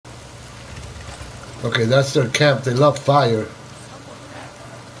Okay, that's their camp. They love fire.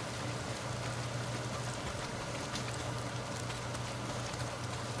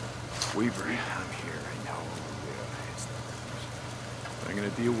 Weaver, I'm here. I know. I'm gonna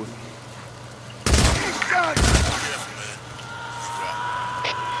deal with me.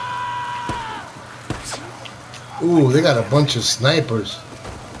 Ooh, they got a bunch of snipers.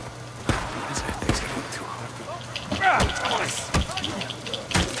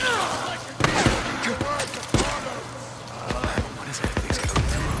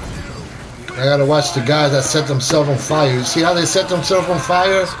 I gotta watch the guys that set themselves on fire. You see how they set themselves on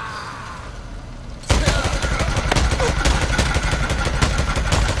fire?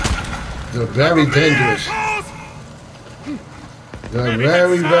 They're very dangerous. They're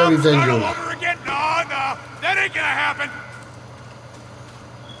very, very dangerous. No, that ain't gonna happen.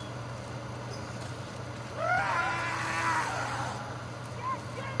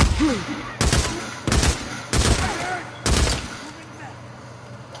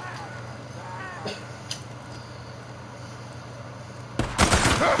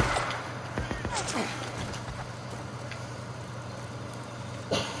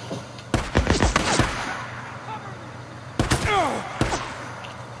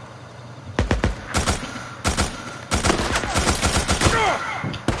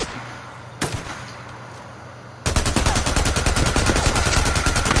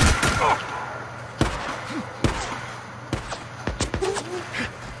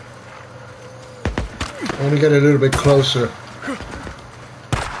 Let me get a little bit closer.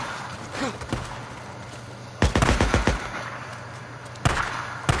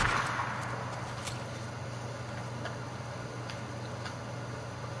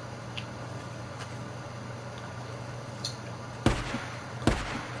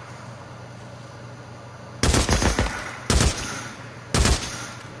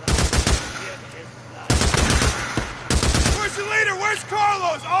 Where's the leader? Where's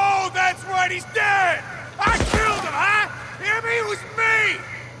Carlos? Oh, that's right, he's dead! I killed him, huh? Him, it was me!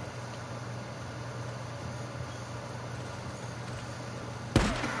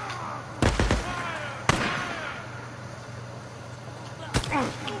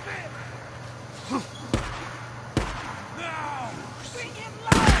 Now!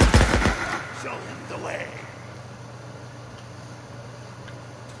 Show him the way.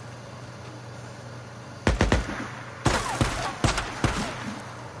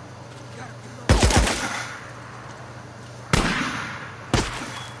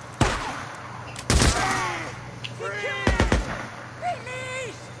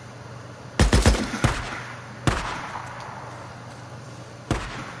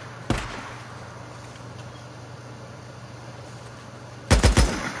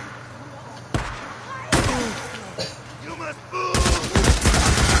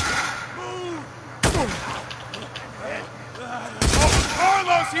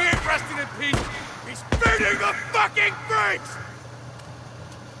 He ain't resting in peace. He's feeding the fucking freaks!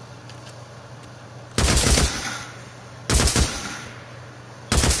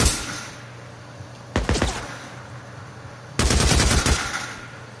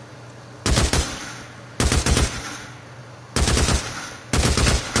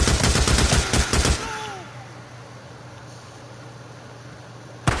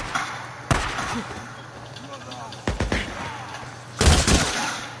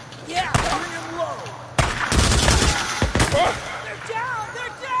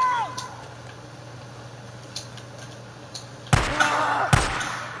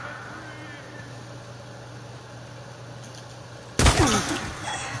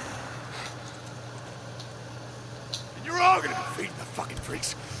 You're all gonna be feeding the fucking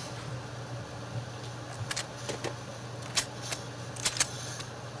freaks.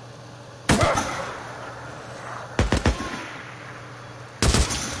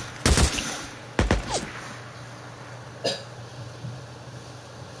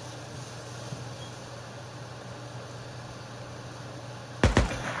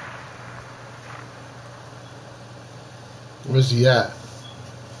 Where's he at?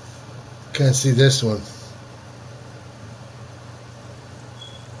 Can't see this one.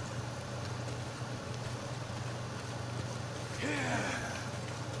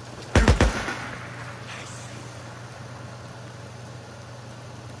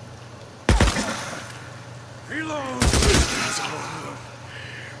 Reload.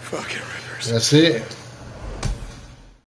 Fucking rippers. That's it.